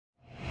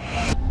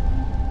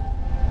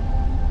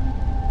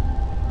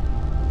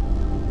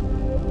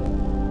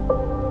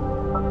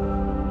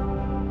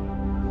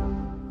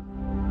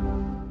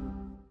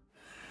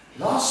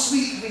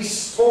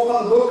spoke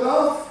on the book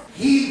of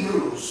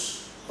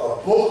Hebrews, a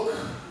book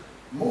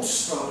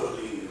most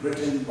probably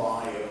written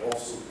by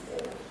Apostle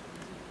Paul.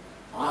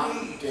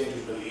 I tend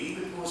to believe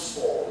it was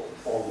Paul,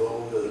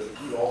 although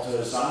the author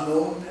is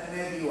unknown and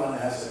everyone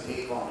has a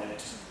take on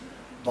it.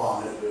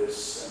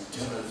 Barnabas and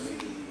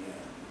Timothy and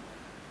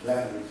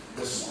Glenn,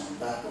 this one,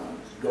 that one,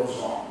 goes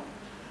on.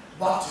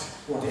 But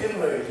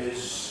whatever it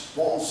is,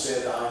 Paul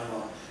said, I'm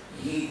a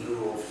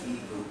Hebrew of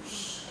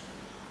Hebrews.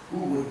 Who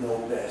would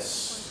know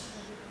best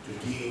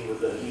to deal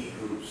with the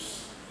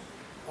Hebrews?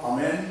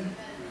 Amen.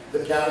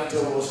 The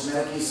character was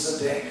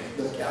Melchizedek.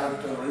 The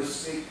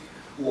characteristic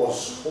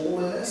was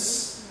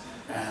holiness.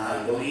 And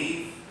I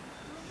believe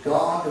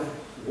God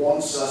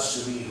wants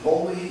us to be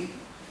holy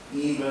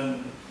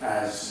even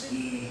as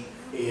He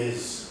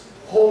is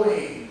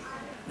holy.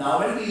 Now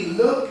when we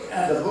look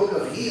at the book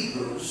of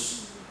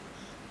Hebrews,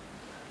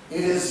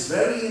 it is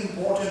very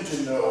important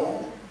to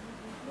know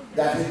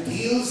that it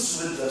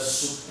deals with the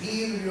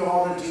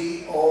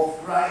superiority of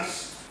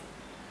Christ.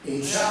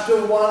 In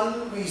chapter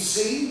 1 we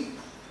see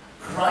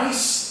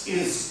Christ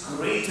is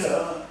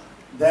greater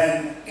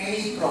than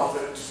any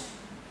prophet.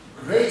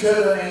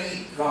 Greater than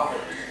any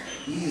prophet.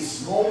 He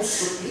is more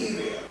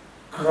superior.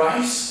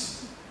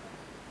 Christ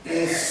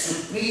is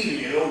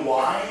superior.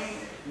 Why?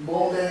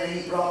 More than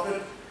any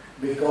prophet?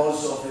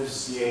 Because of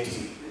His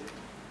deity.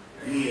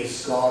 He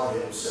is God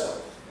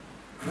Himself.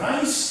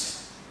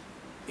 Christ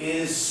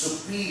is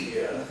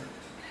superior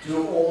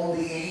to all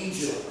the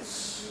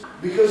angels.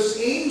 Because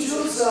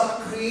angels are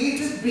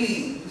created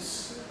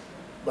beings,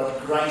 but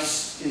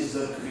Christ is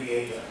the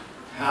creator.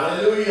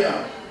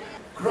 Hallelujah.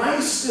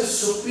 Christ is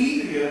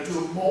superior to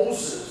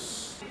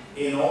Moses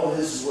in all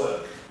his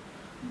work.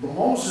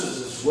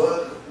 Moses'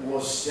 work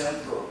was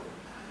temporal,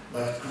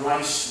 but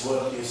Christ's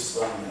work is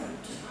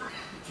permanent.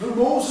 Through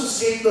Moses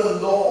came the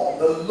law.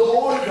 The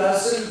law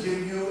doesn't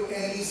give you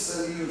any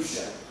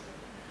solution.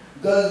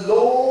 The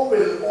law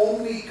will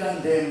only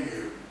condemn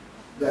you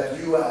that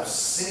you have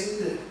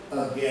sinned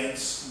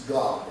against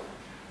God.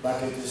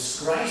 But it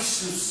is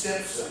Christ who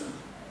steps in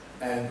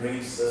and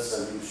brings the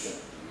solution.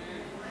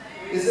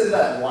 Isn't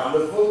that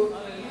wonderful?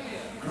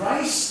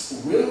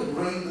 Christ will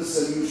bring the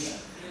solution.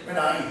 When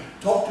I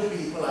talk to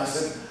people, I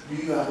said, do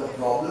you have a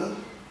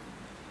problem?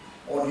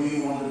 Or do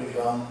you want to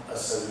become a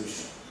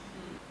solution?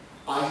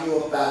 Are you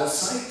a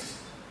parasite?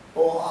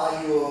 Or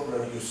are you a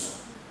producer?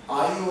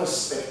 Are you a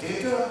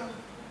spectator?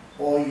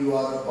 Or you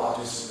are a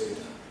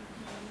participator?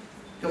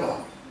 Come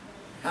on.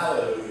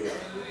 Hallelujah.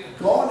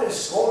 God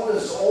has called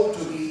us all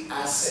to be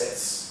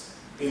assets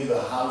in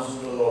the house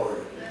of the Lord,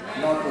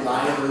 not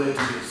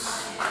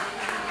liabilities.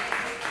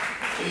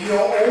 In your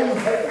own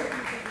home,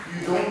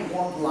 you don't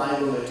want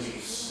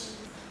liabilities.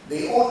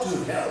 They ought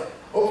to help.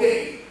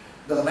 Okay,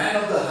 the man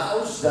of the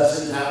house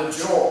doesn't have a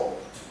job,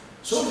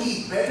 so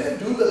he better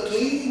do the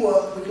cleaning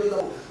work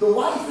because the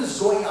wife is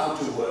going out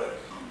to work.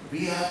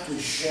 We have to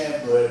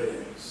share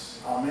burdens.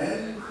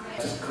 Amen.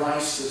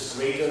 Christ is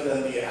greater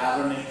than the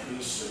Aaronic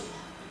priesthood.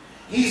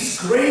 He's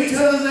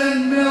greater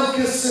than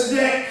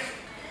Melchizedek.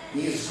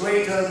 He is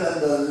greater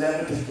than the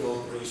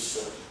Levitical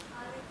priesthood.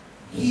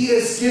 He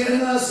has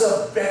given us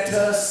a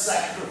better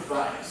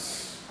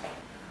sacrifice.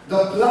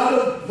 The blood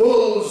of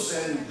bulls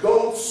and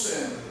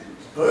goats and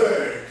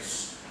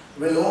birds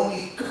will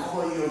only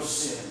cover your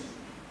sin.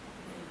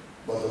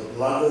 But the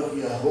blood of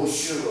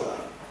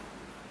Yahushua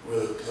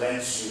will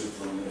cleanse you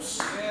from your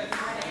sin.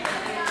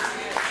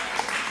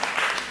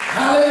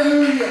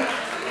 Hallelujah!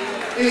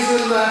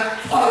 Isn't that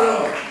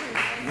thorough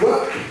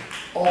work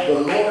of the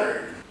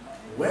Lord?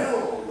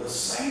 Well, the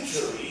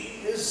sanctuary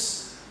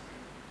is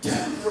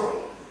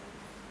temporal,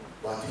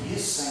 but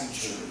His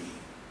sanctuary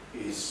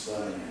is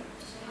permanent.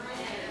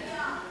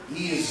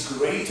 He is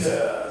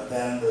greater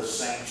than the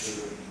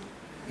sanctuary.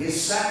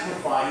 His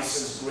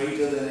sacrifice is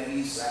greater than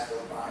any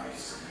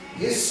sacrifice.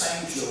 His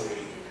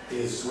sanctuary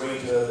is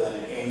greater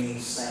than any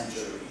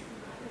sanctuary.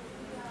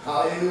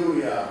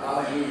 Hallelujah,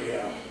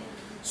 hallelujah.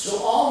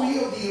 So are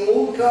we of the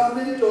old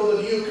covenant or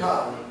the new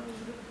covenant?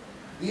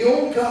 The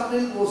old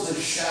covenant was a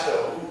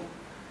shadow,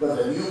 but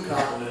the new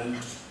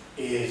covenant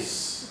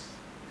is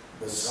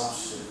the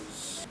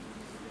substance.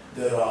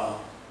 There are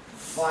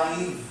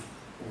 5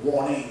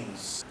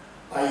 warnings.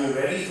 Are you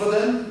ready for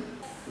them?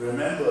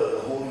 Remember,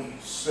 the Holy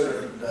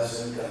Spirit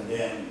doesn't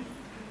condemn.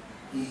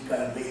 He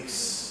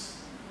convicts.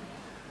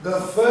 The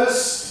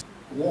first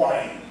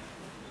warning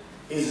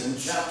is in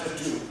chapter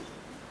 2,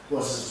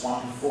 verses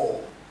 1 to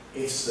 4.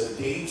 It's the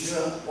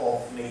danger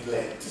of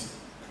neglect.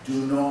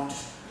 Do not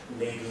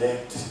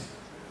neglect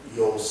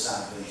your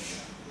salvation.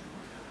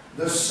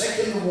 The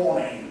second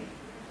warning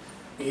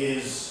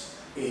is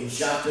in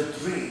chapter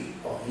 3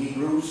 of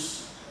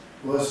Hebrews,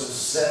 verses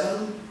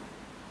 7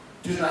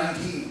 to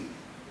 19.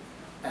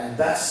 And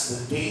that's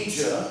the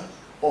danger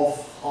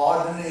of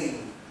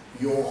hardening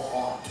your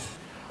heart.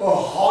 A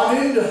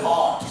hardened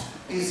heart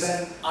is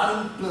an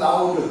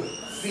unplowed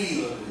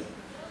field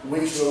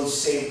which will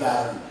stay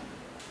barren.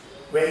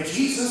 When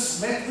Jesus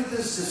met with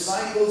His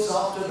disciples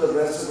after the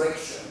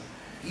resurrection,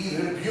 He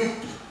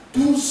rebuked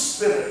 2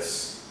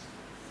 spirits.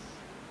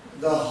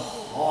 The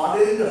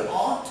hardened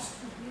heart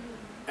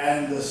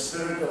and the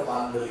spirit of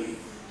unbelief.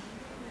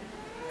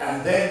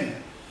 And then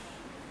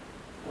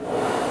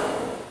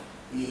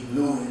he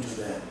blew into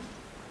them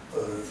a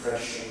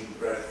refreshing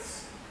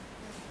breath,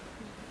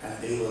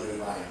 and they were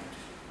revived.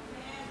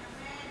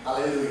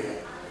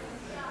 Hallelujah.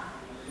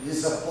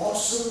 His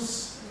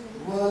apostles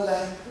were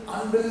like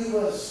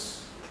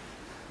unbelievers.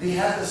 They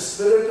had the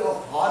spirit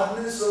of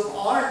hardness of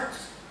heart,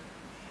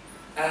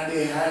 and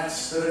they had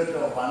spirit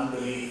of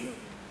unbelief.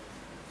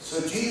 So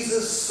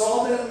Jesus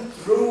saw them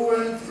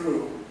through and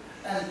through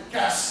and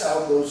cast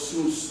out those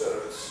two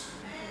spirits,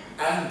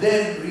 and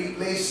then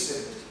replaced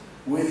it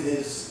with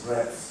his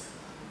breath.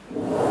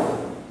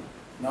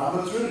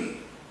 Number 3,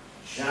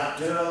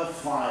 chapter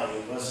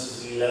 5,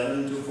 verses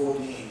 11 to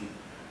 14.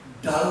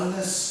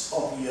 Dullness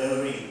of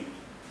hearing.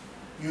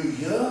 You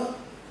hear,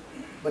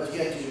 but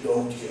yet you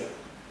don't hear.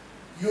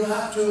 You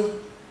have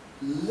to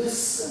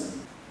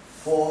listen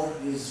for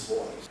his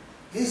voice.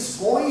 His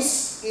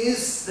voice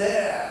is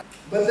there,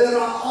 but there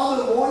are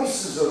other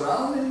voices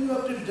around, and you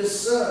have to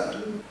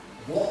discern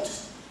what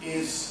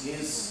is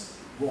his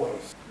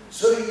voice.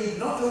 So you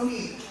not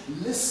only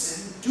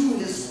listen to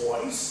his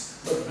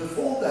voice, but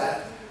before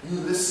that, you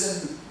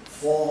listen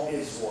for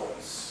his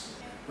voice.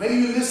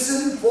 When you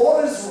listen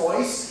for his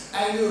voice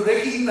and you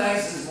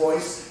recognize his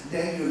voice,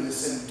 then you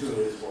listen to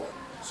his voice.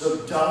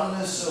 So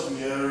dullness of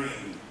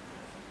hearing.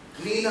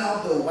 Clean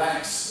out the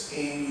wax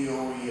in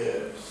your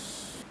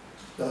ears.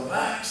 The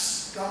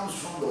wax comes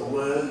from the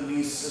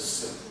worldly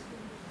system,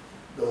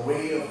 the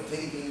way of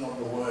thinking of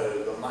the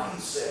world, the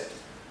mindset,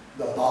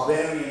 the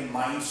barbarian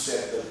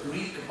mindset, the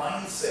Greek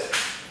mindset,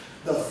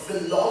 the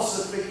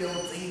philosophical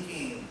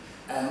thinking,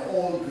 and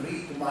all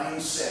Greek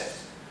mindset.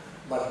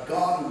 But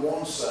God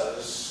wants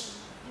us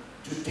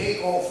to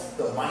take off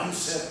the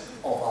mindset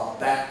of our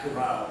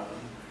background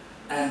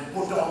and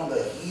put on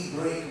the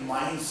Hebraic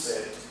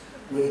mindset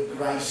with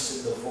Christ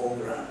in the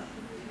foreground.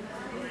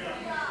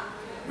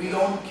 We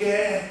don't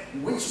care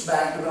which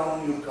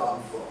background you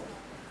come from.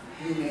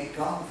 You may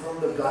come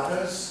from the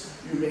gutters,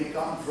 you may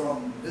come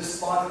from this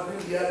part of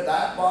India,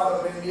 that part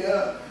of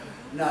India.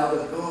 Now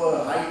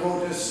the High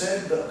Court has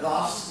said the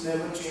caste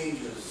never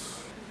changes.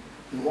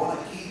 You want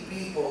to keep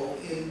people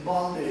in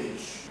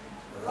bondage,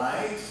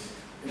 right?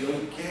 You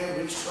don't care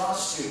which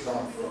caste you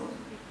come from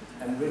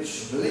and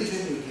which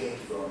religion you came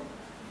from,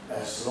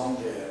 as long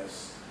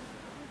as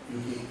you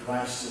keep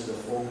Christ in the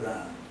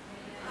foreground.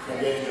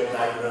 Forget your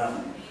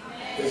background.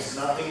 There's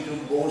nothing to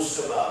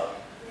boast about.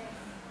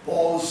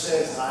 Paul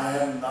says, I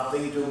have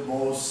nothing to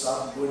boast,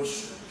 sab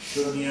kuch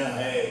shunya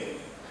hai.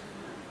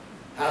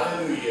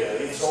 Hallelujah.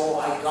 It's all,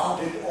 I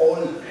count it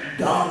all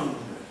dung.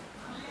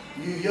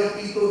 You hear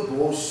people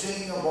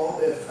boasting about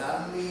their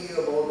family,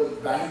 about the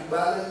bank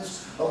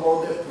balance,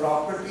 about their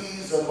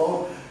properties,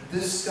 about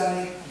this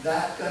connect,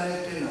 that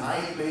connect in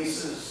high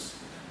places.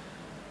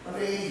 But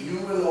hey, you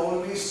will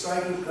always try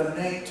to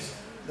connect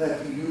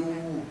that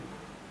you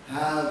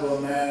have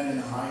a man in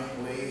high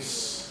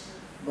place,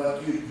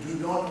 but you do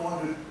not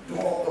want to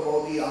talk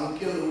about the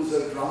uncle who's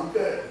a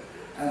drunkard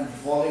and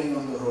falling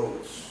on the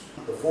roads.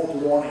 The fourth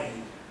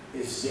warning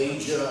is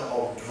danger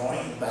of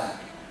drawing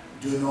back.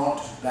 Do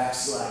not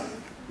backslide.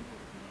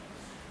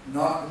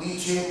 Not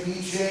niche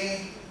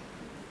piche,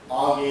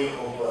 aage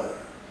upar.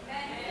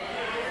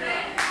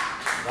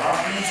 Not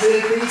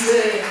niche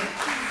piche,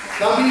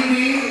 kabhi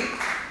bhi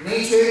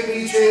niche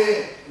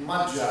piche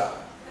mat ja.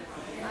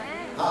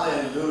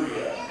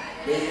 Hallelujah.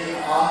 Lekin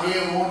aage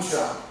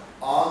ऊंचा,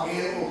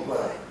 aage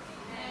upar.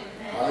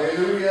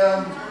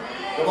 Hallelujah.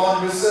 Come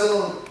on,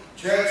 whistle,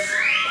 church.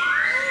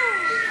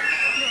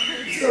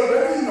 It's a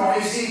very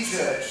noisy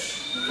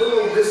church, full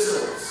of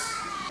whistles,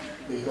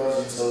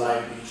 because it's a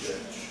lively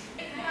church.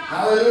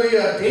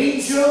 Hallelujah.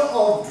 Danger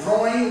of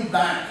drawing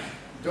back.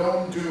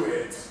 Don't do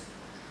it.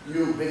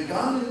 You've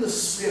begun in the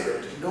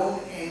spirit.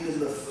 Don't end in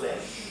the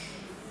flesh.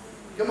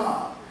 Come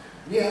on.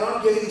 We are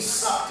not getting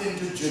sucked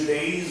into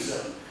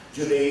Judaism.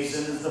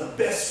 Judaism is the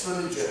best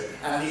religion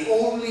and the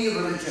only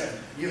religion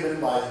given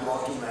by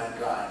God to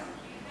mankind.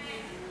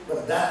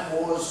 But that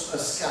was a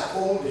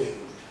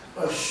scaffolding,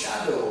 a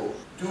shadow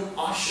to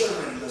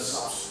usher in the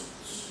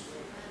substance.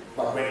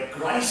 But when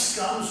Christ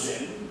comes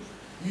in,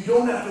 you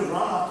don't have to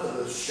run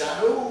after the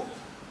shadow,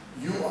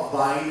 you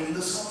abide in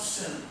the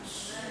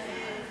substance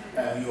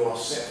and you are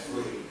set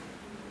free.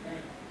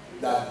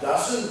 That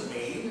doesn't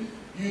mean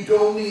you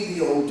don't need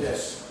the Old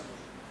Testament.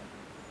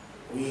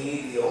 We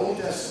need the Old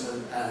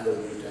Testament and the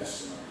New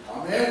Testament.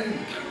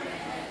 Amen.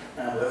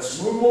 And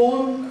let's move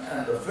on.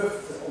 And the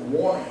fifth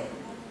warning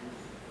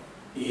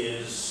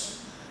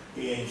is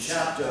in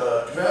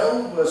chapter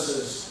 12,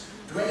 verses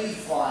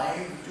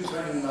 25 to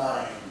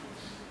 29.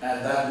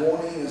 And that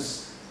warning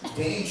is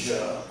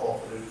danger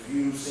of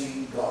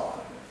refusing God.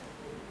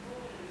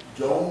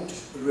 Don't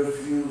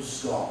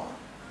refuse God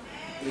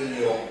in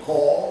your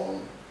call,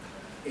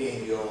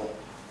 in your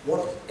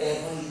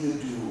whatever you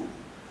do.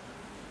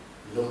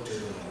 Look to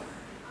the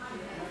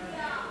Lord.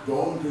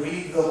 Don't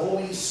grieve the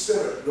Holy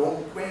Spirit.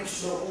 Don't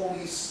quench the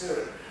Holy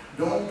Spirit.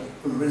 Don't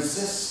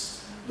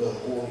resist the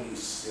Holy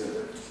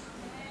Spirit.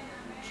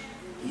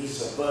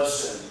 He's a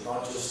person,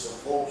 not just a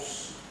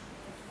force.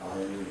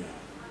 Hallelujah.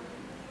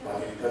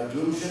 But in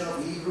conclusion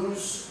of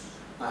Hebrews,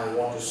 I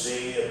want to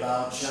say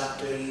about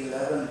chapter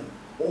 11,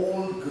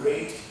 all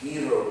great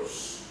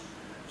heroes,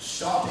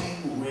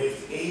 starting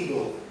with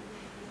Abel,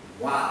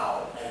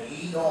 wow, and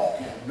Enoch,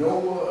 and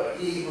Noah,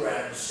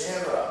 Abraham,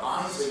 Sarah,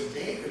 Isaac,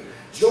 Jacob,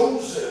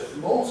 Joseph,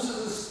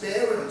 Moses'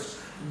 parents,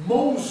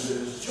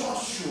 Moses,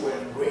 Joshua,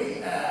 and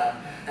Rahab,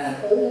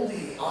 and all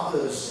the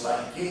others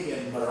like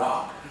Gideon,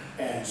 Barak,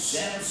 and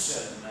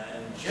Samson,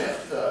 and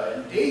Jephthah,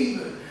 and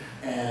David,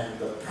 and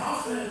the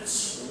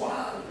prophets.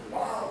 Wow,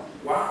 wow,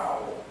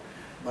 wow.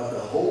 But the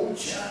whole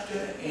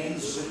chapter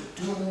ends with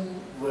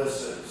 2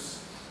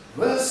 verses.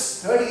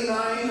 Verse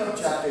 39 of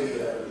chapter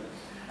 11.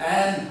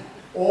 And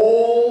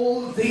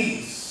all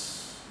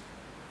these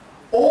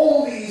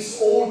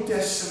Old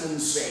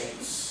Testament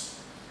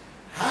saints,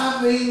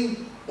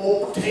 having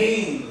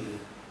obtained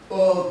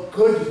a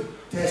good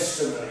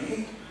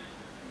testimony,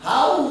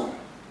 how?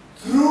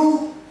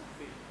 Through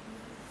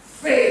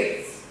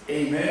faith,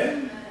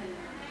 amen,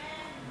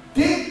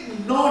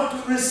 did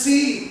not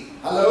receive.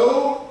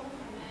 Hello?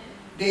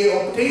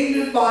 They obtained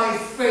it by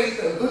faith,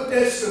 a good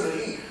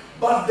testimony,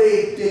 but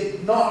they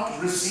did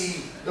not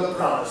receive the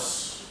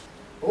promise.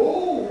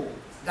 Oh,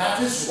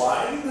 that is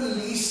why the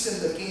least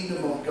in the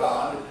kingdom of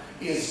God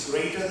is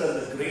greater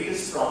than the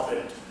greatest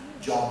prophet,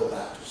 John the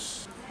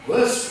Baptist.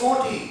 Verse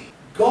 40,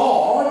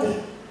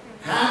 God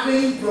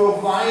having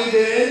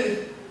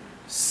provided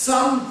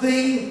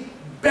something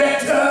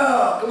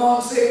better. Come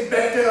on, say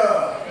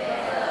better.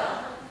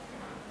 Better.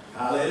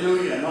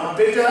 Hallelujah. Not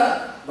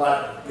bitter,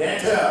 but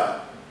better.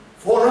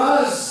 For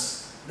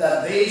us,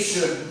 that they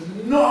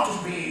should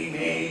not be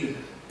made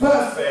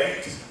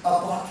perfect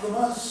apart from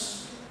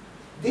us.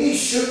 They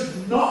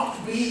should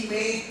not be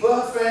made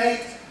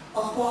perfect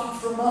apart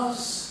from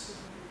us.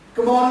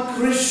 Come on,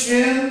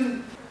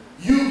 Christian,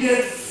 you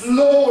get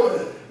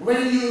floored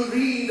when you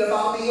read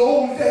about the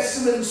Old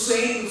Testament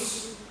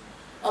saints,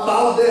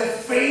 about their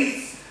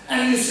faith,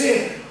 and you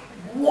say,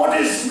 what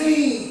is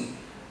me?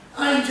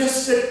 I'm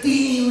just a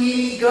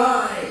teeny-weeny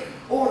guy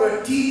or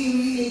a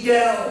teeny-weeny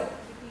gal.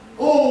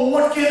 Oh,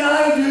 what can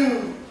I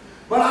do?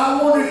 But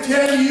I want to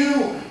tell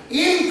you,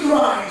 in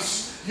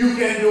Christ, you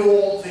can do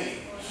all things.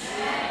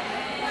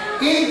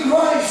 In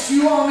Christ,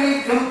 you are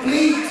made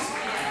complete.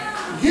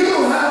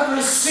 You have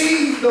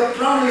received the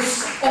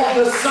promise of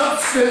the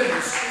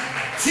substance,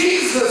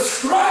 Jesus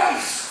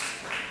Christ.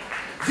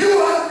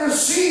 You have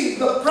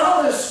received the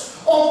promise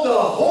of the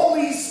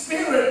Holy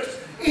Spirit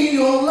in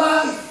your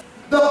life,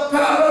 the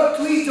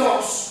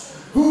Parakletos,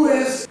 who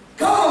has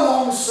come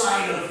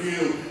alongside of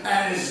you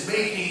and is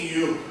making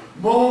you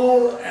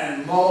more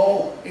and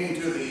more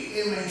into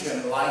the image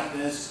and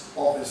likeness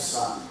of His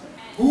Son,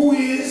 who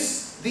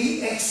is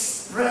the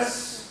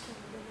express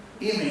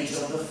image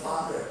of the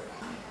Father.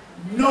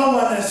 No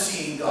one has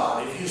seen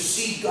God. If you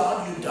see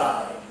God, you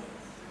die,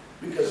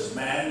 because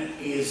man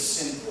is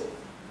sinful.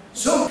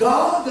 So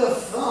God the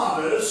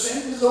Father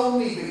sent His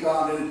only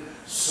begotten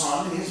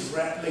Son, His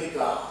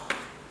replica,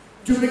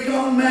 to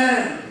become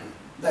man,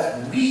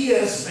 that we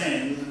as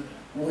men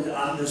would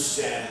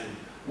understand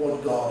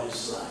what God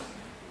is like.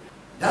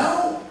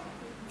 Now,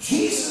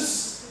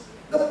 Jesus,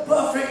 the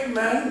perfect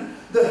man,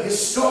 the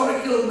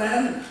historical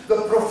man,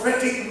 the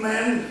prophetic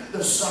man,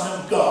 the Son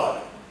of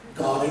God,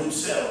 God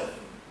Himself.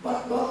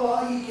 But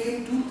Baba, He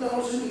came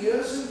 2,000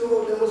 years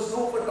ago. There was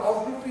no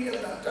photography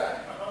at that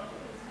time.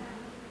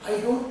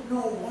 I don't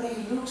know what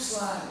He looks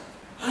like.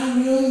 I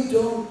really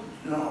don't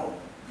know.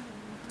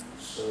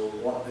 So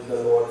what did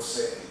the Lord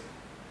say?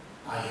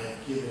 I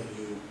have given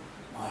you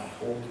my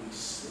Holy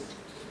Spirit.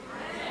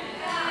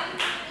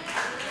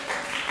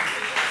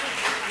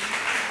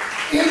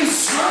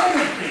 Inside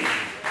of me,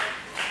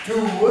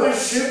 to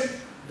worship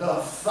the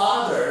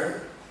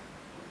Father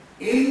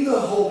in the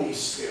Holy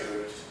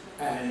Spirit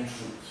and in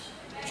truth.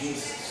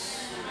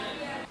 Jesus.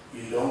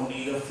 You don't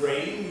need a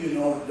frame. You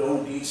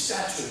don't need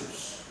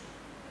statues.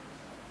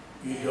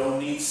 You don't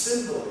need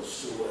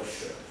symbols to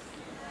worship.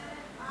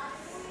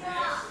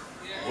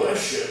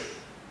 Worship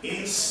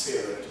in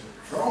spirit,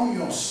 from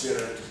your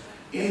spirit,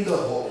 in the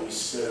Holy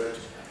Spirit,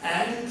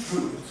 and in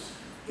truth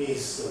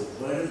is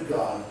the Word of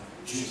God,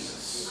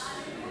 Jesus.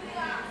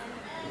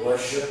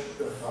 Worship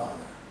the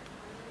Father.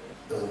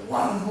 The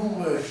one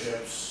who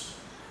worships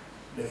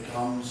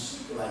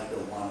becomes like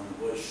the one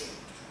who worshipped.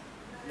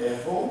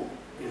 Therefore,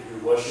 if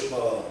you worship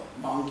a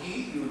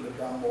monkey, you will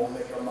become more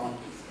like a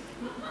monkey.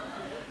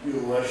 You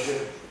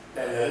worship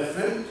an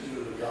elephant, you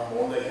will become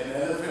more like an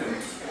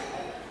elephant.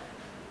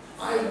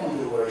 I want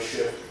to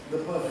worship the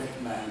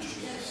perfect man,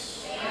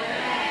 Jesus.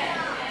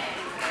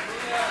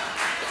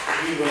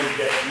 He will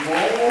get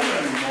more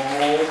and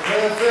more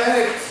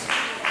perfect.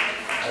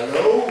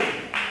 Hello?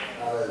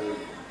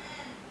 Hallelujah.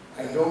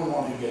 I don't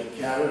want to get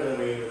carried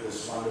away with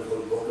this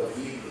wonderful book of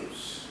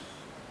Hebrews.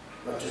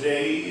 But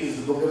today is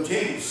the book of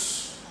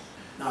James.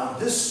 Now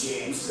this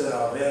James, there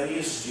are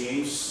various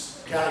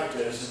James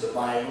characters in the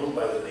Bible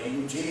by the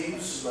name of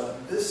James,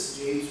 but this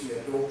James we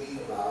are talking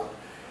about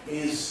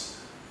is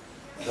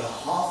the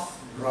half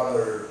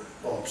brother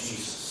of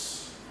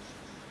Jesus,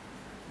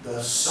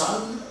 the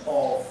son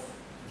of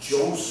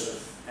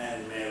Joseph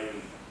and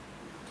Mary.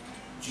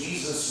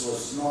 Jesus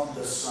was not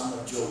the son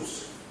of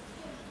Joseph.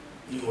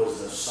 He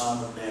was the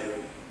son of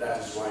Mary. That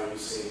is why we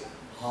say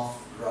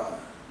half-brother.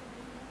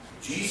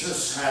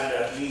 Jesus had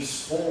at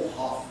least 4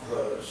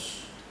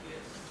 half-brothers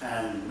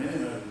and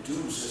minimum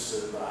 2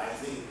 sisters, but I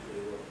think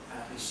there were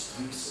at least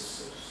 3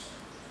 sisters.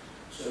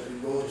 So if you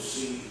go to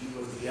see, he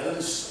was the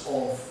eldest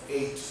of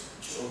 8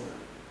 children.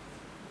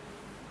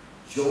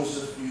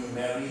 Joseph knew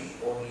Mary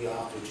only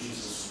after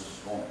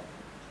Jesus was born.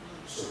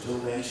 So till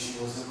then she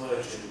was a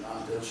virgin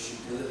until she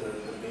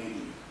delivered the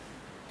baby,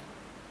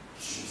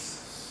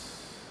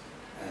 Jesus,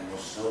 and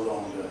was no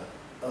longer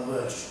a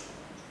virgin.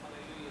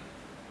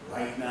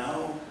 Right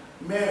now,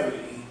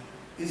 Mary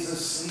is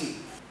asleep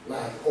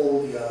like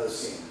all the other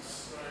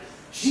saints.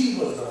 She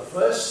was the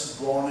first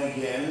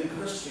born-again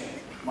Christian.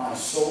 My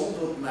soul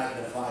would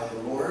magnify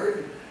the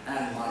Lord,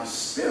 and my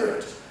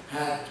spirit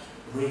had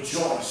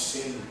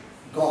rejoiced in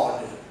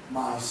God,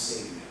 my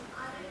Savior.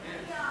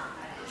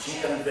 She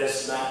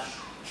confessed that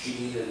she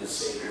needed a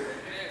Savior.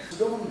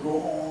 So don't go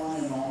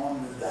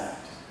on with that.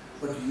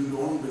 But you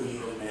don't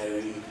believe in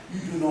Mary. You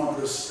do not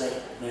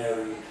respect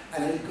Mary.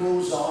 And it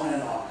goes on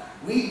and on.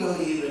 We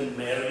believe in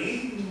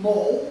Mary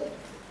more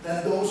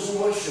than those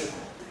who worship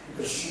her,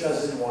 because she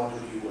doesn't want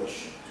to be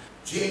worshipped.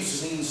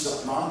 James means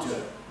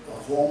supplanter, a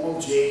form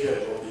of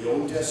Jacob of the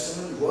Old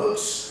Testament.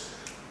 Works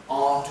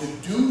are to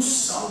do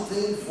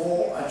something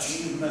for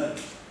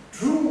achievement.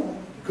 True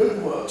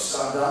good works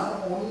are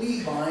done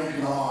only by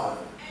God.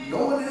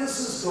 No one else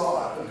is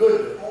God.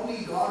 Good.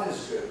 Only God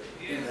is good.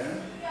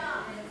 Amen.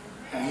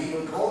 And He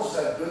will cause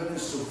that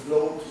goodness to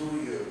flow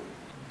through you.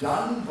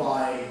 Done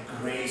by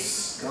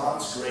grace,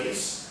 God's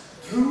grace,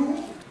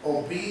 through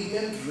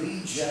obedient,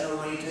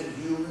 regenerated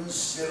human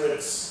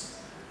spirits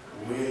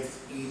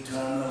with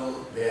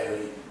eternal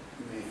bearing.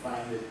 You may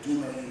find it too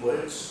many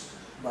words,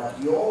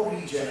 but your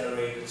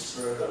regenerated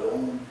spirit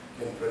alone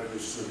can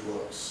produce good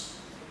works.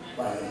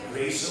 By the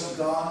grace of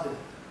God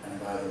and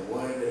by the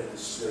word and the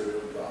Spirit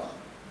of God.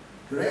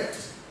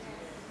 Correct?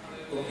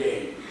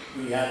 Okay,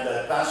 we had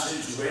that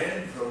passage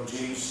read from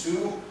James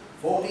 2,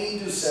 14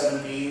 to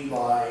 17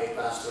 by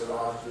Pastor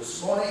Raj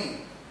this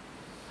morning.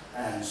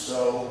 And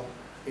so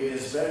it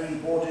is very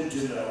important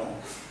to know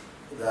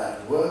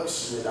that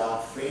works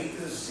without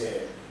faith is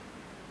dead,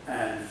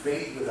 and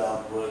faith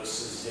without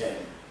works is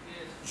dead.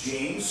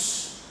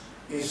 James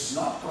is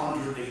not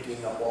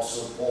contradicting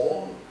Apostle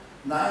Paul,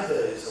 neither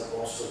is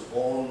Apostle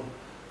Paul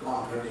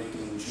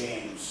contradicting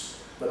James,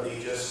 but they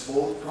just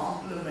both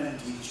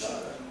complement each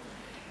other.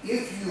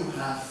 If you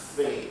have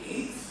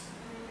faith,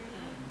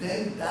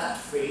 then that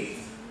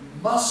faith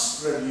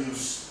must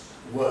produce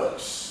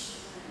works.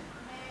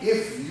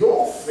 If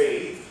your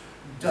faith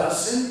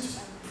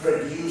doesn't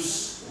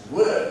produce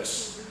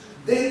works,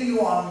 then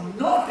you are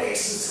not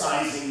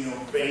exercising your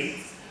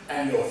faith,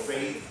 and your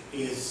faith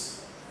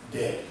is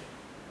dead.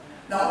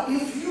 Now,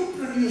 if you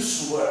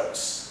produce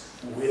works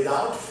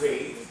without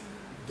faith,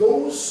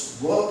 those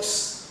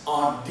works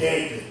are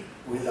dead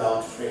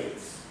without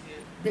faith.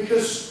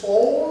 Because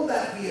all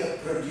that we have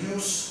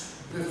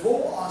produced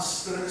before our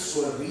spirits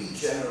were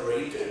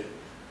regenerated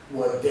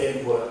were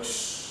dead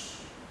works.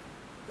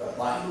 The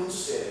Bible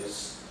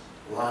says,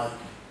 like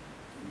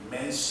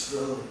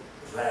menstrual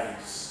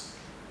rags,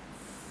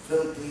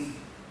 filthy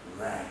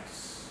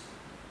rags.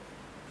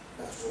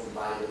 That's what the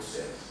Bible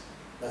says.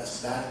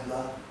 That's bad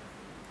blood.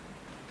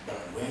 But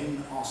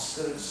when our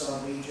spirits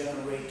are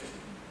regenerated,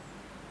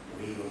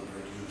 we will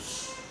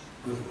produce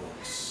good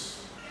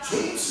works.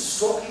 James is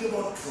talking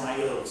about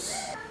trials.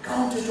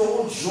 Count it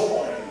all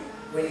joy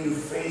when you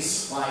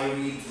face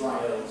fiery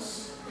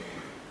trials,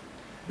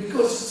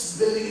 because it's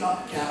building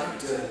up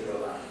character in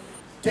your life.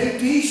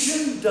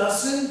 Temptation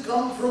doesn't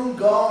come from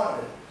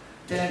God.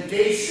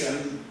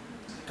 Temptation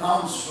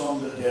comes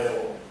from the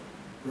devil.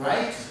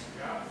 Right?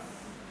 Yeah.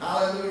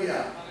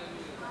 Hallelujah.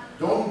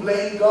 Don't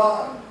blame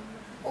God.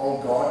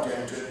 Oh, God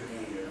tempted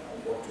me,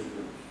 what to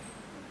do.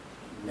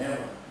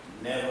 Never,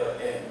 never,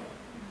 ever.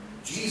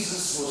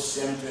 Jesus was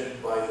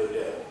tempted by the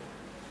devil.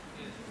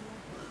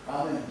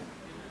 Amen.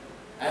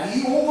 And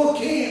He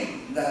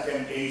overcame that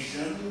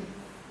temptation.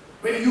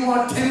 When you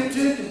are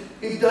tempted,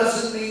 it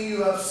doesn't mean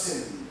you have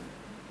sinned.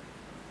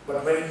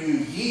 But when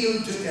you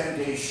yield to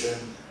temptation,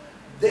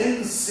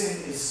 then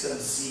sin is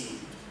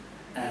conceived.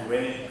 And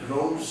when it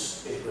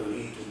grows, it will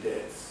lead to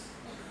death.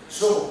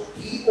 So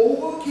He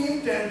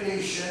overcame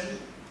temptation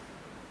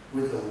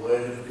with the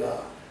Word of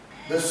God.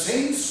 The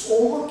saints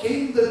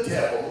overcame the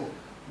devil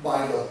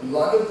by the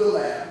blood of the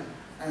Lamb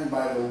and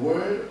by the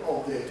word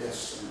of their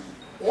testimony.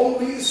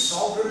 Always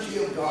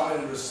sovereignty of God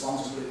and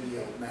responsibility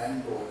of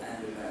man go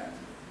hand in hand.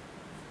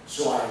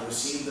 So I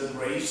receive the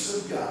grace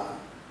of God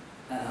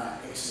and I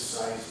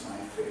exercise my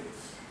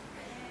faith.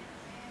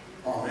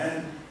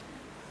 Amen.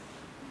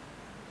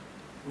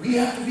 We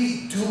have to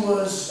be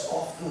doers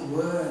of the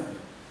Word.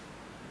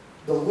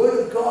 The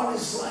Word of God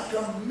is like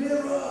a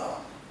mirror.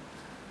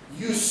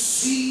 You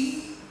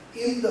see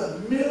in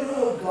the mirror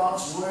of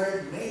God's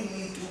Word,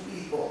 mainly two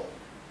people.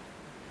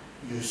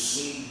 You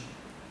see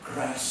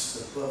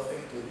Christ, the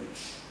perfect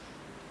image,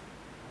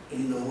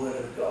 in the Word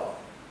of God.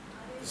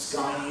 This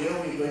coming year,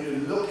 we're going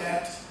to look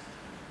at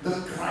the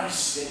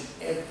Christ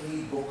in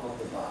every book of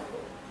the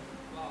Bible.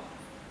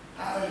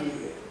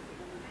 Hallelujah.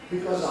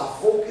 Because our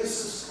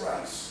focus is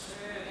Christ.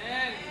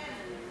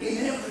 In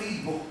every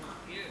book,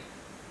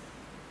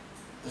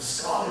 the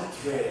scarlet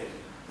thread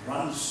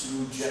runs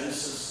through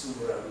Genesis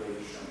to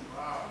Revelation.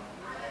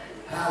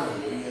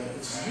 Hallelujah.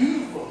 It's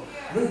beautiful.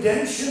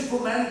 Redemption for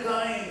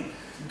mankind.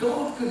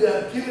 God could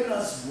have given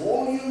us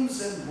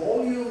volumes and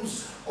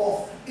volumes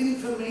of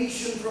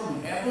information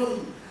from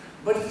heaven.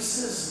 But He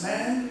says,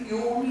 man,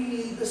 you only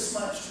need this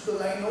much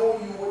because I know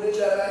you wouldn't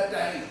have had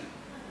time.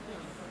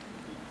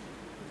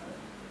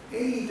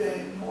 Any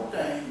time, no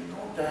time,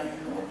 no time,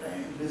 no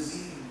time.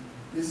 Busy.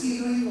 Busy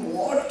doing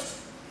what?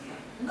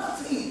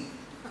 Nothing.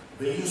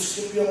 Will you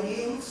skip your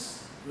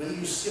meals? Will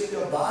you skip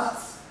your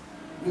bath?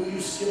 Will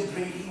you skip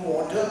drinking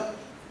water?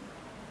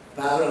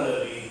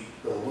 Parallelly,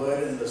 the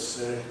Word and the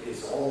Spirit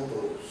is all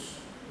those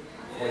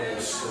for your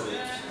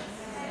spirit.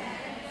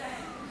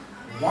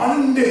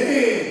 One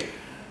day,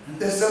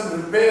 there's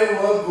some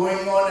repair work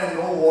going on and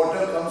no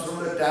water comes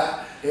from the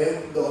tap.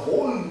 The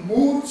whole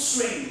mood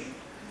swing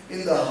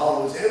in the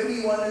house.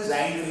 Everyone is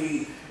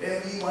angry.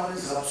 Everyone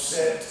is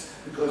upset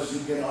because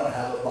you cannot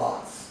have a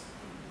bath.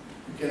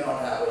 You cannot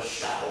have a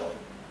shower.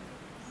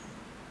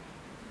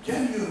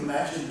 Can you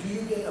imagine? Do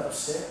you get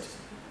upset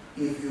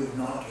if you've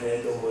not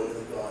read the Word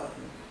of God?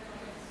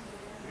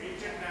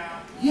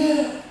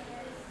 Yeah.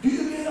 Do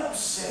you get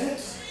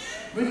upset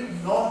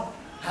with not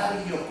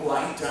having your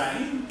quiet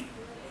time?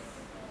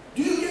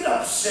 Do you get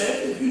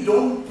upset if you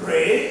don't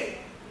pray?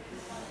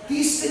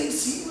 These things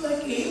seem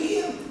like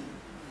alien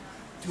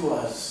to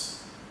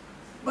us.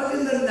 But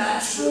in the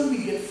natural,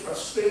 we get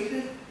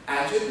frustrated,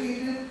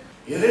 agitated,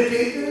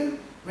 irritated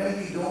when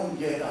we don't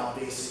get our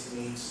basic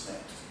needs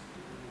met.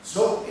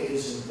 So it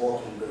is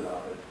important,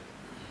 beloved,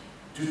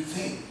 to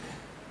think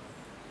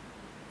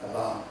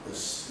about the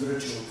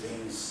spiritual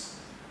things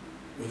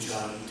which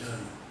are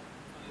eternal.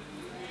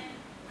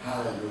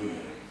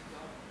 Hallelujah.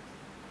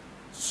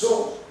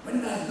 So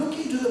when I look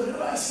into the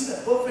mirror, I see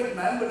the perfect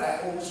man, but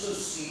I also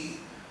see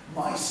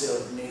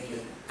myself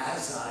naked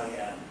as I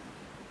am.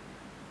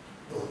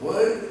 The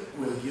Word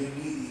will give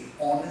me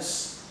the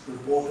honest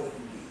report of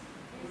me.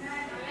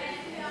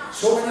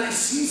 So when I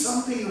see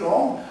something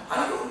wrong,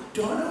 I don't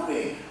turn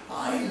away.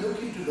 I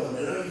look into the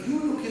mirror. You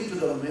look into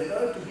the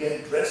mirror to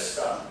get dressed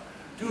up,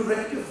 to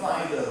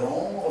rectify the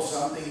wrong or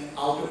something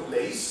out of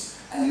place.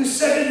 And you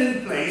set it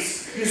in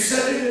place. You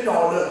set it in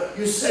order.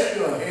 You set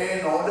your hair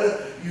in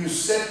order. You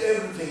set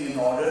everything in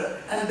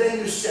order. And then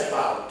you step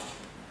out.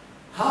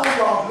 How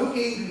about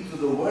looking into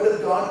the Word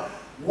of God?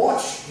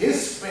 Watch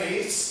His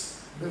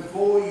face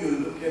before you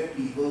look at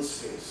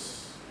people's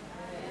face.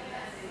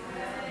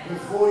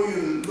 Before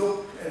you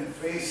look and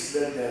face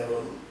the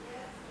devil,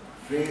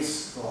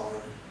 face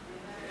God.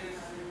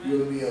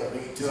 You'll be a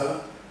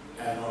victor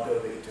and not a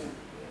victim.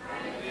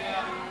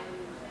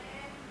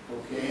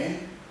 Okay?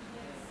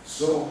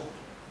 So,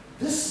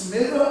 this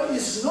mirror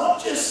is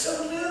not just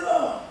a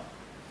mirror.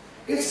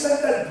 It's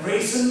like that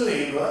brazen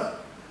laver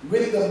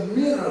with the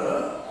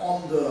mirror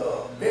on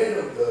the bed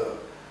of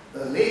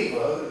the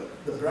laver,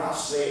 the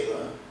brass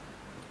laver.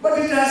 But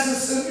it has a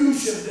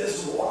solution.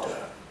 There's water.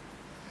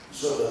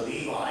 So the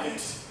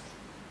Levite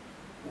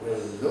will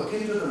look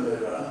into the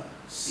mirror,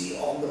 see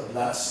all the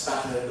blood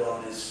spattered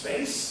on his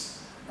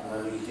face, and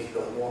then he'll take the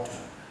water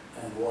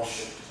and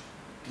wash it,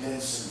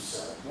 cleanse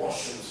himself,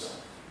 wash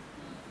himself.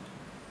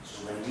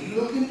 So when we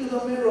look into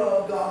the mirror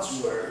of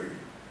God's Word,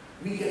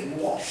 we get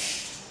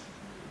washed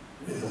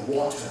with the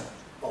water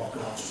of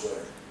God's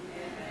Word.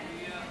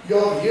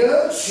 Your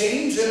real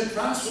change and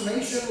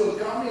transformation will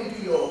come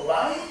into your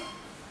life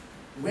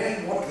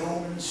when what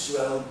Romans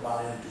 12,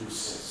 1 and 2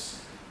 says.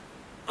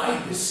 I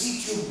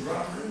beseech you,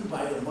 brethren,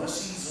 by the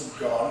mercies of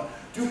God,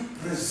 to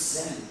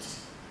present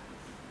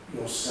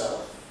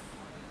yourself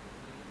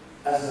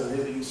as a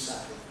living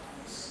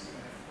sacrifice,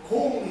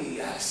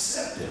 holy,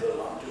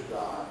 acceptable unto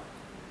God,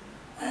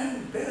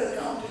 and better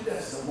counted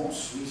as the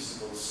most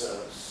reasonable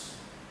service,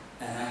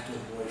 an act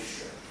of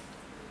worship.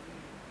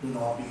 Do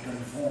not be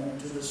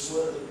conformed to this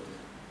world,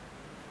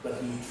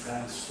 but be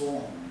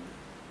transformed.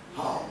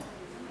 How?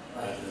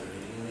 By the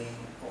renewing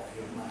of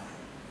your mind.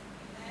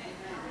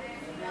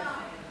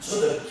 So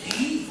the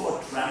key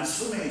for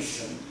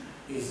transformation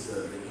is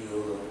the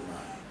renewal of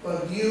mind.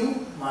 A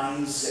new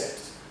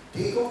mindset.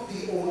 Take off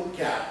the old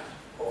cap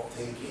of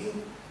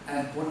thinking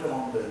and put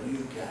on the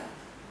new cap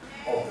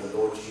of the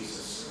Lord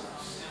Jesus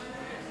Christ.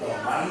 The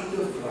mind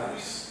of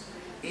Christ.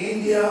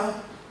 India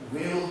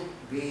will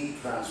be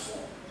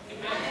transformed.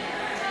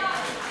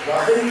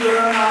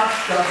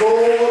 Rabindranath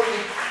Tagore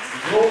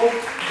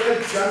wrote the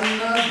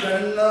Janna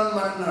Ganna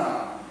Manna.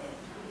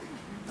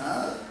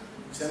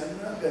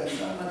 Janna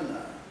Ganna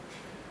Manna.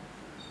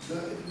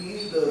 It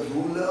means the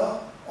ruler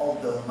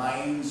of the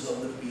minds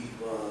of the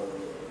people.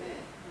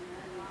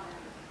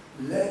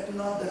 Let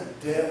not the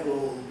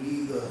devil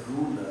be the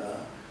ruler.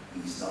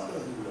 He's not the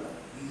ruler.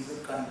 He's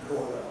the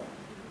controller.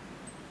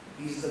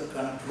 He's the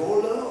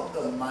controller of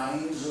the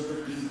minds of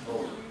the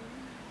people.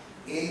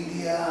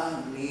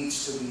 India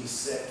needs to be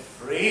set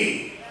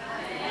free.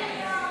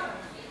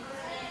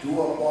 Two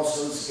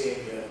apostles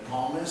came here,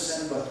 Thomas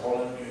and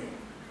Bartholomew.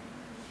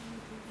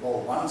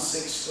 For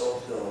 1/6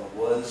 of the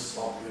world's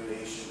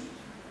population,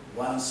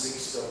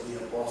 1/6 of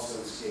the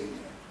apostles came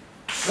here.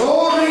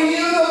 So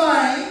renew the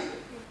mind.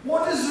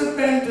 What is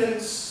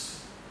repentance?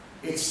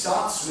 It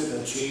starts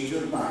with a change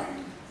of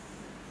mind,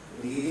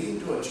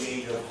 leading to a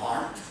change of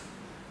heart,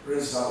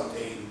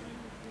 resulting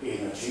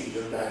in a change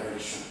of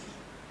direction.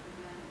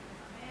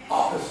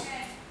 Opposite.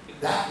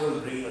 That will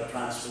bring a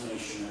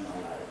transformation in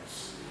our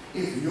lives.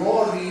 If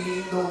you're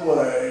reading the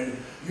Word,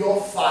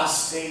 you're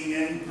fasting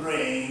and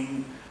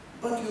praying,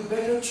 but you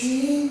better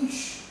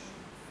change.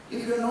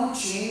 If you're not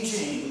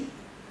changing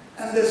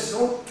and there's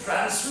no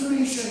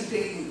transformation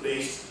taking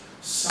place,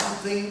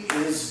 something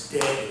is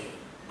dead.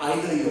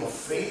 Either your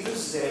faith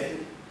is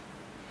dead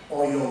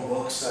or your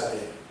works are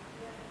dead.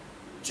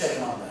 Check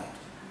on that.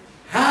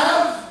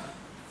 Have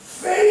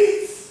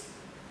faith.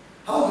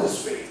 How does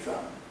faith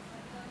come?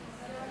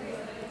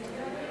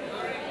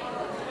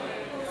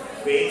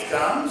 Faith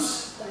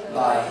comes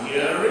by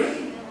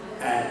hearing,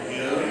 and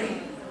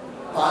hearing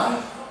by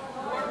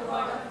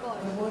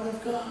the Word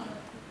of God.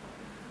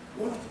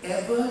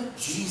 Whatever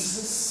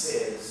Jesus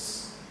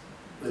says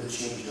will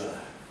change your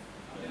life.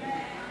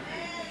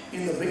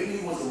 In the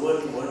beginning was the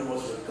Word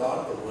was with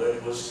God, the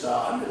Word was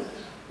God.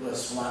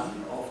 Verse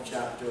 1 of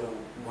chapter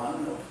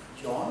 1 of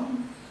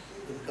John,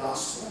 the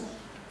Gospel.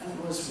 And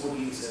verse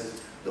 14 says,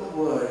 the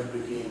Word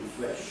became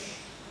flesh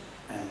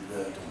and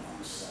dwelt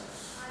amongst us.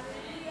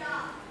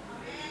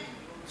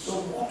 So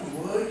what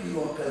word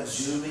you are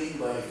consuming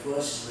by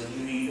first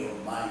renewing your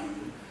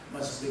mind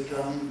must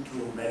become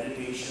through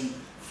meditation,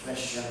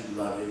 flesh and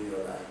blood in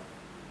your life.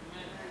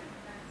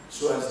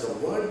 So as the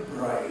word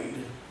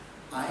bride,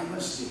 I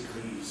must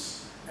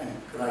decrease and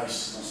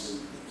Christ must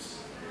increase.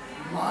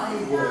 My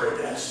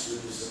word has to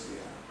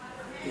disappear.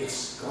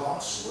 It's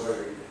God's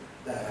word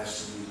that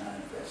has to be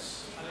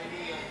manifest.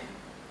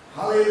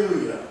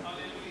 Hallelujah.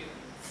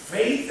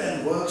 Faith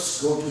and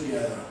works go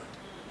together.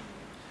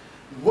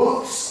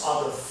 Works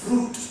are the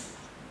fruit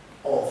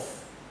of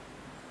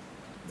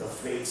the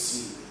faith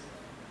seed.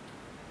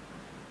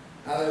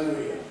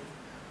 Hallelujah.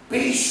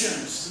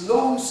 Patience,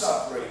 long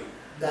suffering,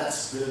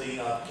 that's building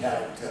up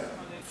character.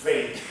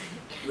 Faith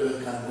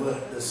will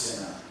convert the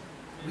sinner.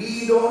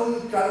 We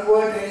don't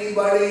convert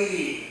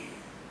anybody.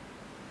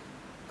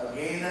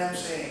 Again I'm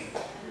saying,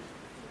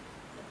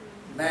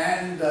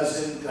 man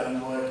doesn't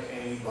convert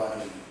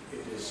anybody.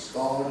 It is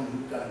God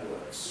who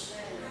converts.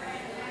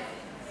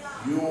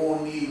 You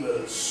only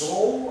will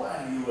sow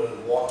and you will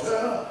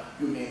water.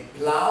 You may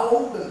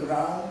plow the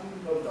ground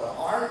of the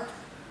heart,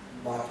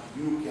 but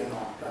you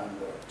cannot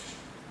convert.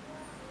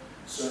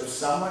 So if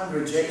someone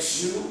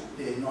rejects you,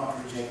 they've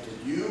not rejected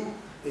you,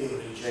 they've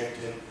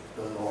rejected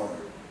the Lord.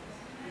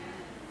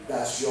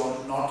 That's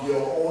not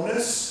your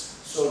onus,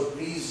 so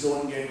please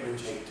don't get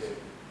rejected.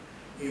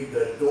 If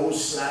the door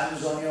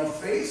slams on your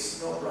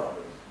face, no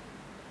problem.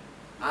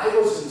 I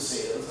was in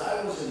sales,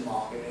 I was in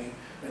marketing.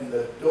 When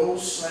the door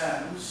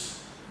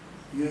slams,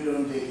 you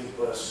don't take it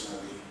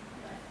personally.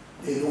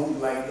 They don't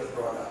like the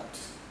product.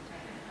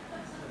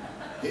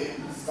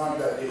 It's not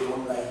that they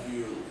don't like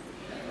you.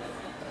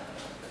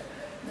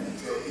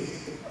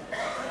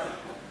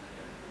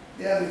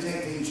 They are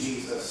rejecting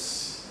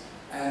Jesus.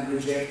 And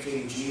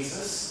rejecting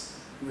Jesus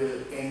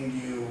will end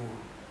you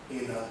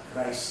in a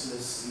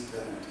Christless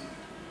eternity.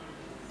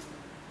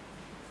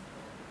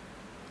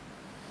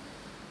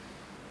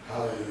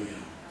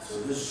 Hallelujah.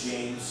 So this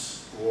James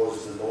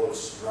was the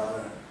Lord's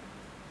brother.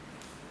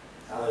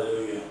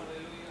 Hallelujah.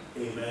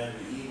 Amen.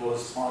 He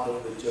was part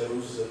of the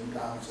Jerusalem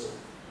Council.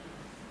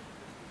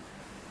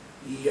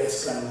 He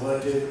gets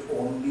converted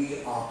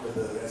only after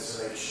the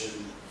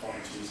resurrection of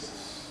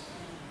Jesus.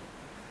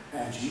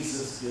 And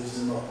Jesus gives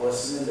him a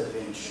personal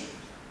attention.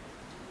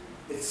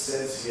 It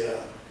says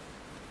here,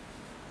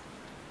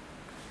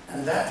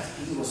 and that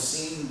he was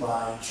seen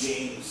by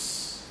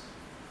James,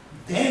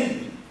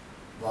 then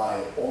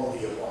by all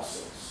the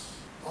apostles.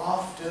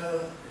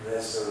 After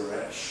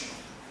resurrection,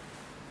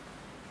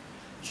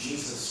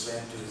 Jesus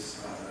went to his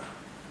brother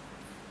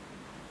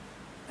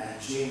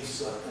and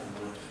James got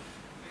converted.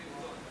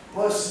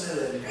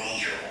 Personal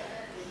encounter.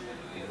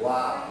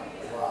 Wow,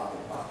 wow,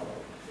 wow.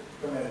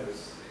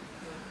 Tremendous.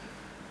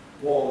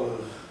 Paul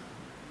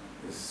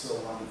is so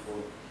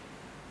wonderful.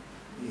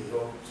 He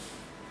wrote,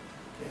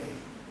 okay.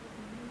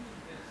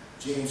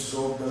 James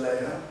wrote the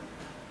letter.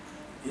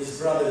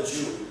 His brother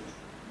Jude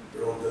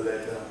wrote the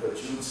letter, but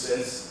Jude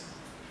says,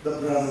 the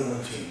brother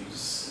of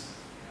James.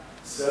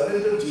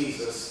 Servant of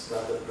Jesus,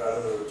 but the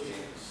brother of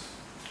James.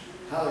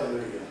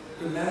 Hallelujah.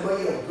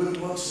 Remember, your good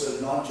works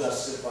will not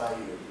justify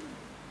you.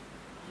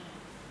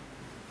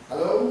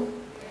 Hello?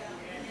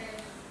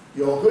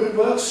 Your good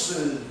works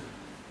will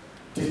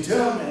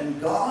determine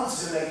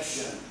God's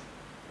election.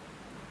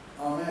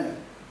 Amen.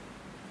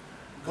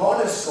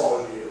 God has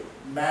called you.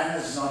 Man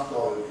has not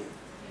called you.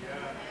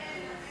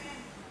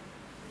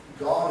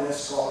 God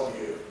has called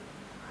you.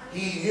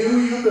 He knew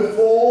you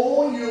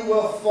before you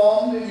were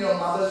formed in your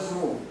mother's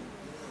womb.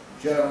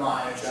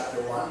 Jeremiah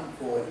chapter 1,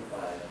 4 and 5.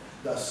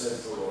 Thus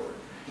says the Lord.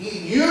 He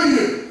knew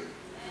you.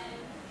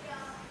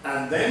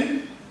 And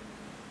then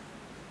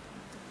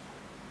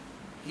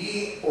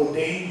He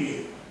ordained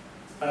you,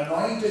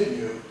 anointed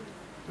you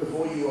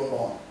before you were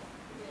born.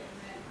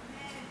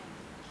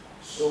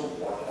 So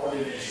what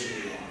ordination do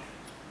you want?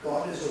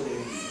 God has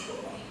ordained you for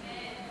one.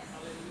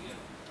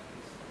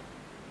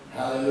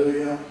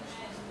 Hallelujah.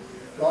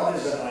 God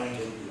has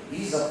anointed you.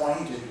 He's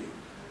appointed you.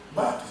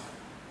 But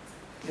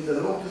in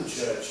the local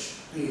church,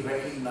 we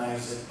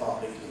recognize it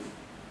publicly.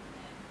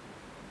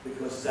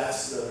 Because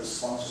that's the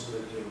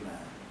responsibility of man.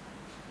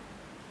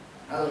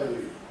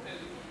 Hallelujah.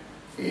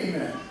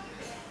 Amen.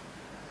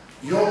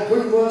 Your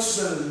good works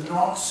will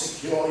not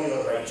secure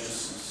your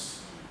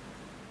righteousness.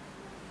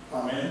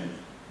 Amen.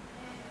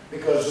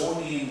 Because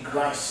only in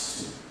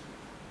Christ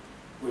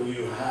will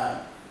you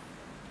have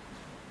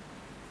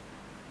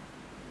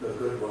the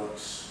good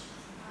works.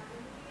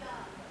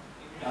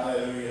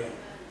 Hallelujah.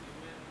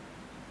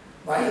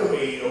 By the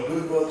way, your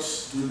good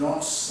works do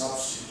not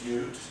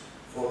substitute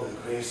for the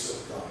grace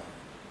of God.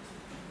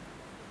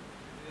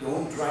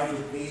 Don't try to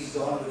please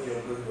God with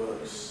your good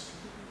works.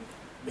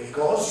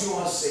 Because you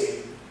are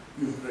saved,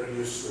 you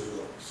produce good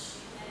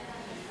works.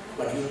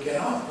 But you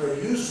cannot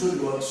produce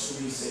good works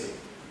to be saved.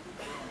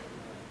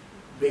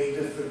 Big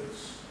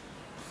difference.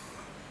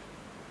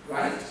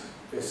 Right?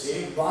 We're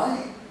saved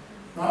by,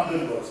 not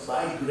good works,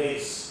 by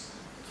grace,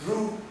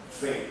 through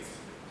faith.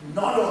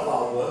 Not of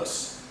our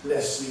works,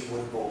 lest we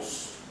would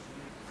boast.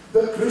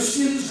 The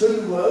Christian's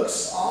good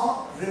works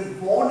are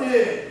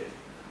rewarded.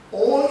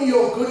 All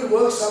your good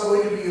works are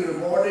going to be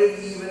rewarded.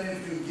 Even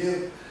if you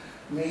give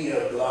me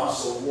a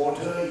glass of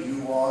water,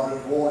 you are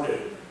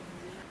rewarded.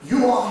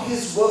 You are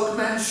His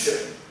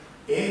workmanship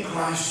in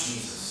Christ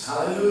Jesus.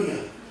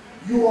 Hallelujah.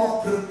 You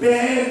are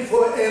prepared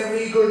for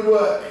every good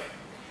work,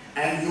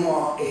 and you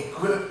are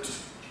equipped,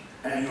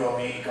 and you are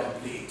made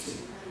complete.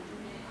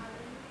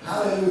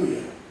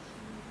 Hallelujah.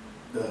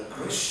 The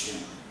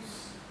Christian's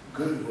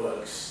good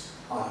works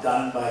are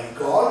done by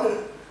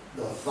God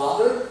the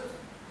Father,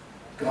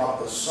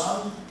 God the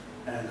Son,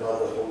 and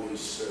God the Holy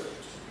Spirit,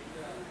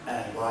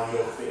 and by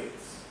your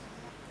faith.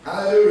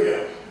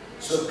 Hallelujah.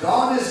 So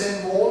God is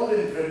involved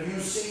in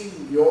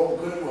producing your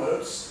good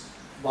works,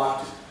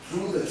 but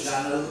through the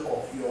channel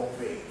of your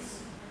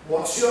faith.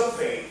 What's your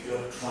faith?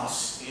 Your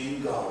trust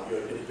in God,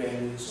 your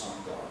dependence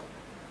on God.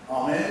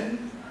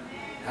 Amen?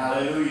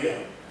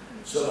 Hallelujah.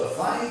 So the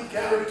 5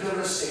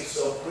 characteristics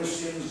of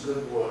Christians'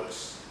 good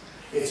works.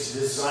 It's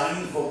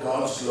designed for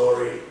God's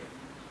glory.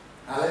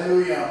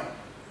 Hallelujah.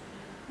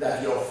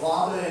 That your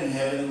Father in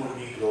heaven would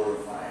be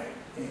glorified.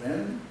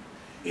 Amen.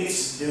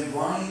 It's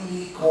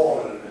divinely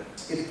called.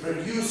 It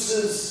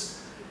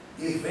produces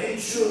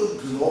eventual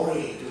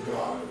glory to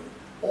God.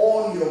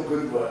 All your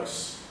good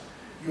works,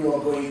 you are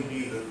going to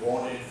be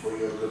rewarded for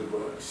your good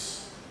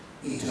works.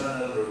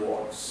 Eternal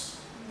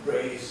rewards.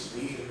 Praise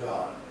be to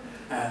God.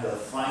 And the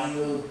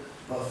final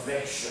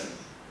perfection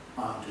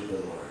unto the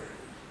Lord.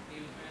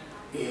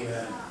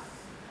 Amen.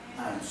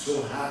 I'm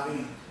so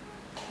happy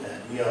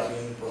that we are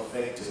being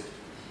perfected.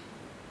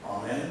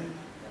 Amen.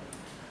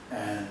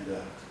 And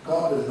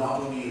God will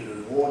not only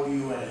reward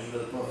you and He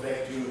will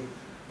perfect you,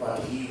 but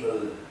He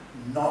will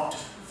not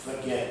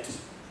forget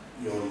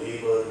your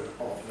labor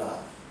of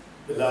love.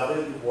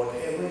 Beloved,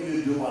 whatever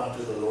you do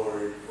unto the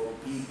Lord, for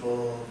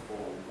people,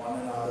 for one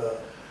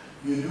another,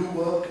 you do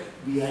work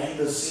behind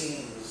the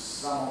scenes.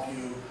 Some of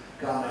you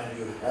come and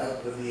you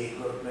help with the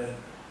equipment,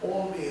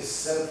 always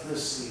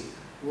selflessly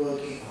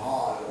working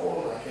hard.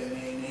 All I can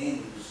name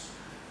names.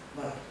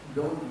 But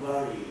don't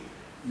worry,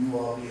 you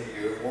are being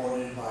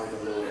rewarded by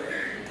the Lord.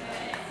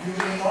 You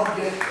may not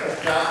get a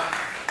tap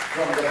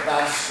from the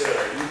pastor.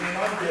 You may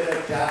not get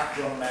a tap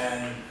from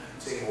man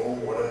saying, oh,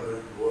 what a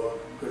good work,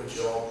 good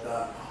job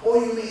done. Or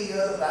you may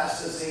hear the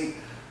pastor say,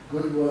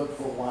 good work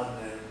for one,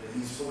 and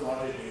he's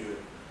forgotten you.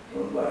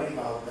 Don't worry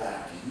about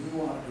that.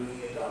 You are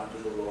doing it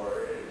unto the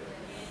Lord.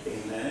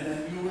 Amen.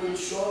 And you will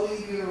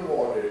surely be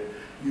rewarded.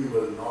 You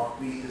will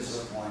not be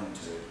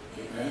disappointed.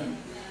 Amen.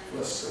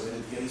 1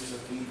 Corinthians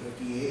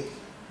 15:58.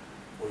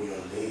 For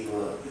your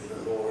labor in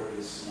the Lord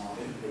is not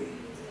in vain.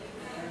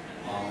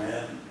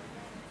 Amen.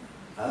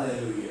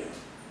 Hallelujah.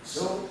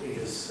 So it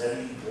is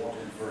very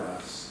important for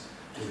us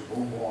to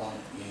move on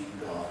in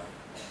God.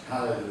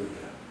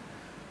 Hallelujah.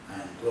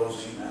 I'm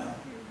closing now.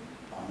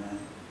 Amen.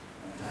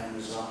 My time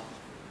is up.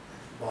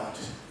 But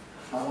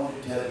I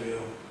want to tell you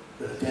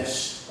the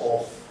test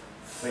of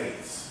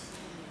faith.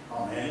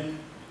 Amen.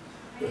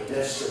 The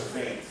test of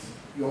faith.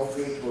 Your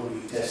faith will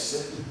be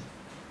tested,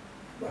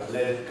 but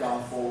let it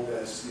come forth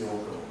as pure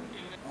gold.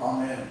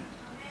 Amen.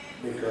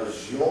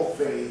 Because your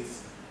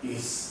faith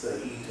is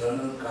the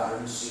eternal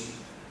currency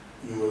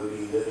you will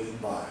be living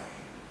by.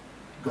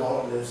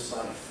 God lives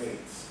by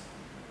faith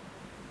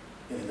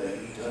in the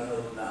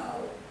eternal now.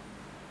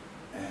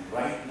 And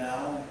right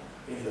now,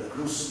 in the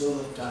crucible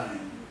of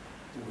time,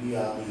 we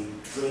are being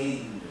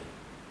trained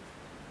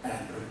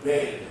and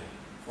prepared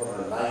for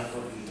a life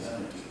of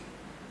eternity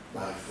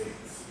by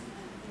faith.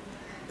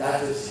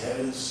 That is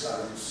heaven's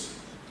currency.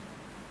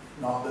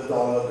 Not the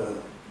dollar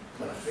bill,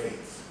 but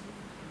faith.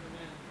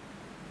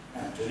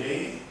 And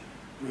today,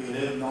 we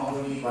live not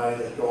only by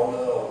the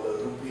dollar or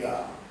the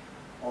rupiah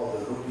or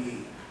the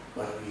rupee,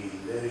 but we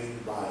are living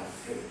by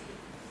faith.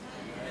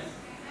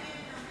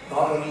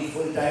 Not only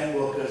full-time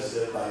workers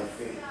live by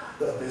faith.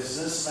 The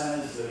businessman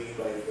is living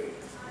by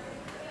faith.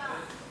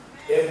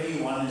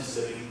 Everyone is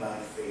living by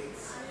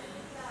faith.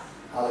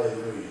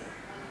 Hallelujah.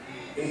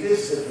 It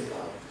is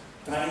difficult.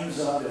 Times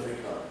are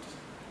difficult.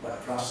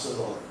 But trust the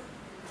Lord.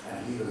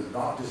 And He will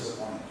not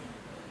disappoint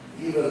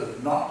you. He will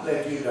not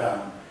let you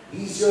down.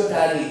 He's your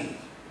daddy.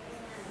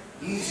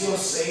 He's your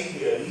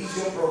savior. He's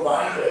your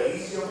provider.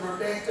 He's your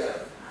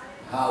protector.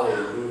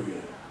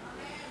 Hallelujah.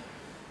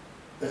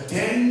 The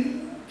 10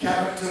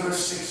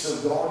 characteristics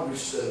of God,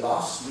 which the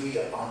last 3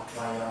 are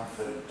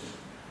triumphant.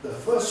 The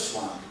first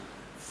one,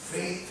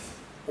 faith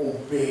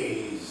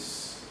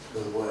obeys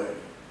the word.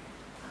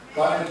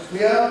 Got it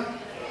clear?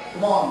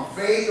 Come on,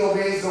 faith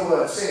obeys the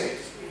word. Say it.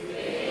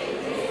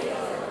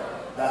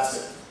 That's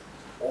it.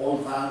 All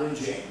found in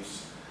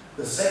James.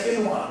 The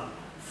second one,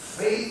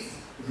 faith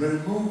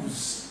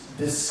removes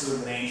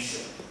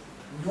discrimination.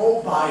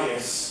 No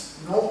bias,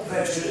 no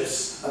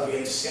prejudice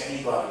against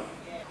anybody.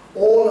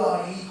 All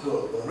are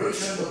equal. The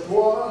rich and the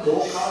poor,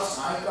 low caste,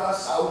 high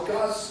caste,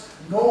 outcast,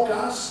 no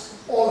caste,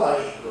 all are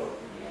equal.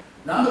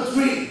 Number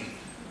 3,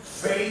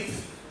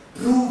 faith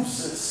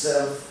proves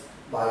itself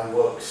by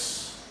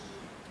works.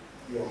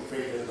 Your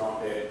faith is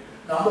not dead.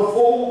 Number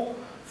 4,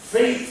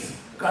 faith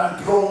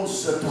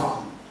controls the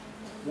tongue.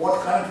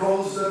 What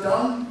controls the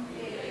tongue?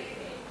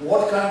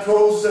 What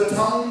controls the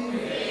tongue?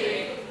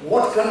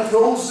 What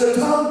controls the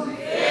tongue?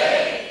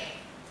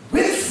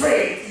 With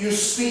faith you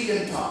speak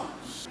in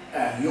tongues,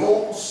 and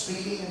your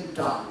speaking in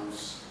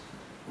tongues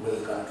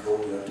will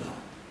control your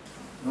tongue.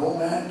 No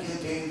man can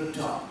tame the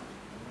tongue,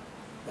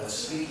 but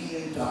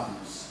speaking in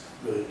tongues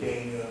will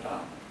tame your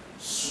tongue.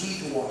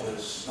 Sweet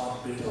waters,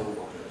 not bitter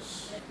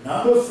waters.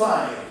 Number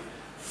 5,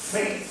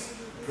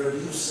 faith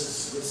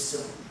produces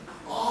wisdom.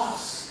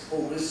 Ask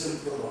for wisdom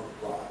from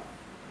God.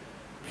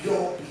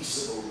 Pure,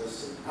 peaceable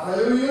wisdom.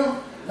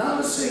 Hallelujah.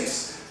 Number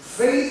 6,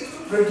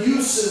 faith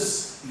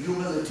produces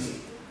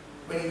humility.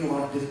 When you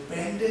are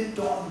dependent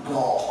on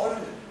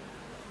God,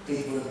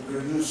 it will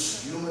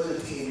produce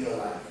humility in your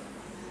life.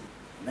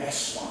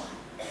 Next one,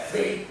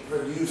 faith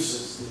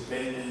produces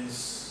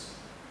dependence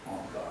on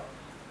God.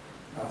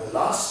 Now the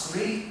last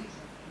 3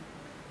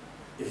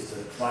 is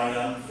the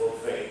triumph of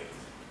faith.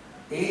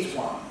 8th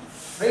one,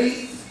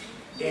 faith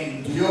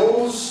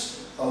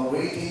endures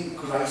awaiting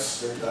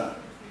Christ's return.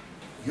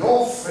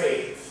 Your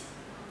faith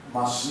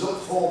must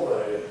look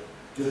forward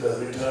to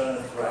the return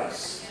of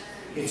Christ.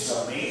 It's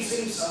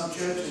amazing some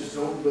churches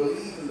don't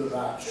believe in the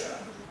rapture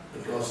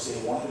because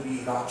they want to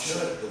be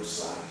raptured, it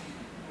looks like.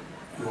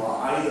 You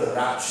are either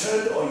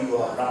raptured or you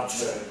are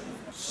ruptured.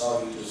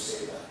 Sorry to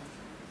say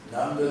that.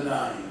 Number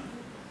 9,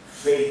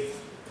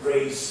 faith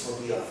prays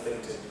for the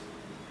afflicted.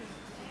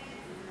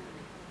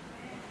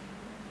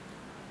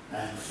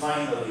 And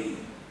finally,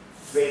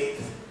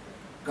 faith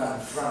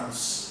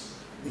confronts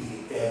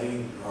the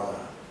erring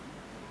brother.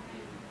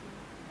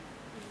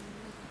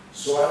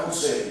 So I would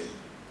say,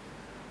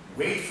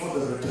 wait for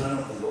the return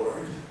of the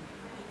Lord.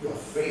 Your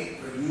faith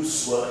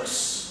produces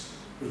works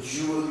which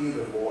you will be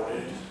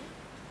rewarded.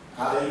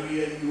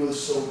 Hallelujah, you will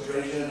store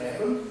treasure in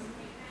heaven.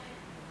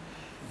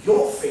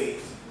 Your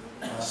faith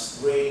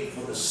must pray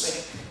for the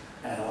sick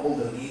and all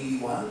the needy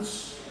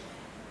ones.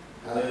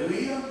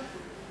 Hallelujah.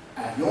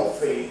 And your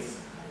faith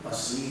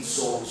must lead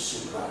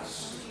souls to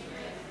Christ.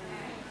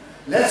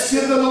 Let's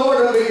give the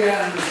Lord a big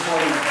hand this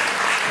morning.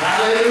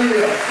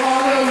 Hallelujah.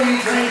 Father, we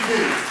thank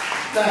you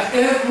that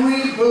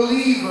every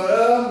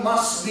believer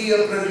must be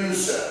a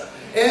producer.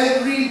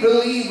 Every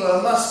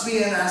believer must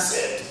be an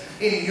asset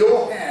in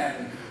your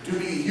hand to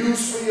be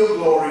used for your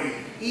glory.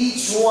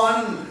 Each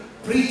one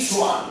preach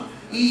one.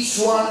 Each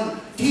one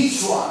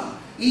teach one.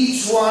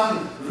 Each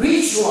one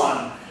reach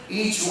one.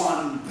 Each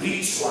one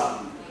preach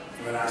one.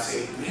 When I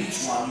say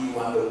preach one, you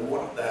wonder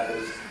what that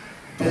is.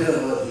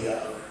 Deliver the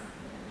other.